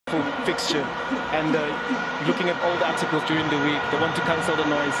full fixture, and looking at all the articles during the week, they want to cancel the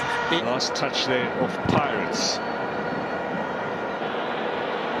noise. Last touch there of Pirates.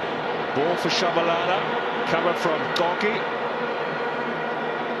 Ball for Shabalala, cover from Koki.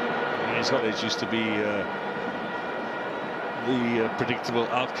 It used to be the predictable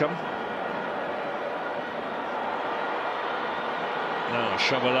outcome. Now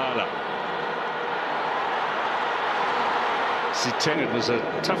Shabalala. It was a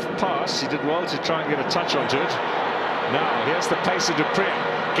tough pass. He did well to try and get a touch onto it. Now here's the pace of Dupree.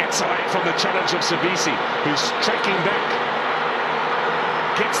 Gets away from the challenge of Sabisi, who's trekking back.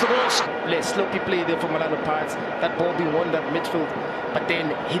 Gets the ball. Sloppy play there from Orlando Pirates. That ball being won that midfield. But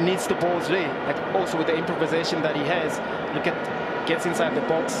then he needs the balls there. Like also with the improvisation that he has. Look at, gets inside the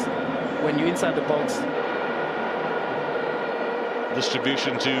box. When you're inside the box.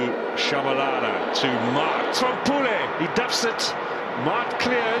 Distribution to Shabalala, to Mart from Pule. He duffs it. Mart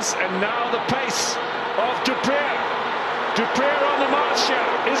clears, and now the pace of Dupree. Dupree on the march here.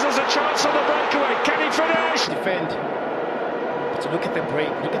 Is there a chance on the breakaway? Can he finish? Defend. But look at the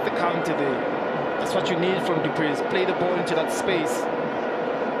break. Look at the counter there. That's what you need from Dupree. Play the ball into that space.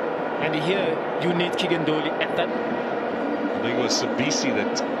 And here you need Kigandoli at that. I think it was Sabisi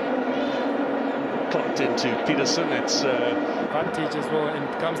that clocked into Peterson. It's advantage as well, and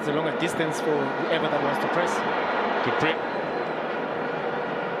becomes the longer distance for whoever that wants to press. Dupree.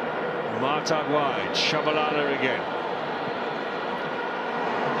 Mart out wide. Shabalala again.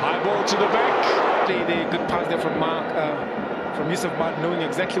 High ball to the back. The good pass there from Yusuf Mart, knowing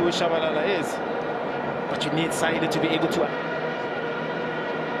exactly where Shabalala is. But you need Saida to be able to.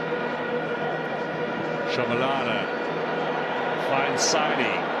 Shabalala finds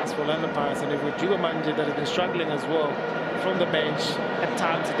Saidi. It's for Orlando Pirates, and if with Juba Manje that has been struggling as well from the bench, at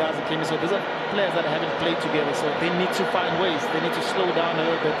times it doesn't come. So these are players that haven't played together, so they need to find ways. They need to slow down a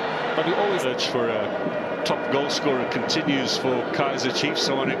little bit. But we always search for a top goal scorer continues for Kaizer Chiefs,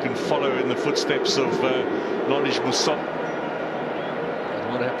 someone who can follow in the footsteps of Lonish Musop.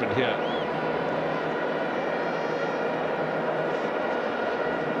 And what happened here?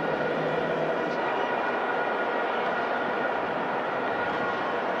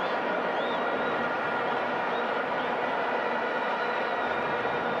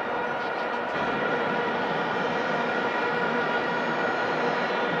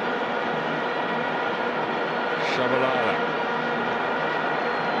 Shabalala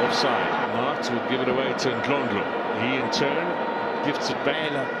offside. Mart will give it away to Ndlondlo. He in turn gifts it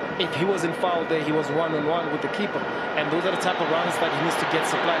back. If he wasn't fouled there, he was one-on-one with the keeper, and those are the type of runs that he needs to get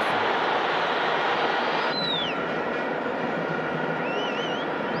supply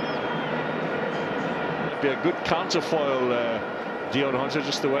from. Be a good counterfoil, Dion Hunter,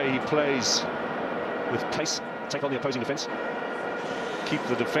 just the way he plays with pace, take on the opposing defence. Keep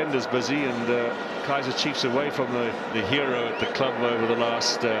the defenders busy, and Kaizer Chiefs away from the hero at the club over the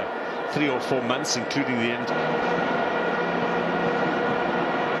last 3 or 4 months, including the end.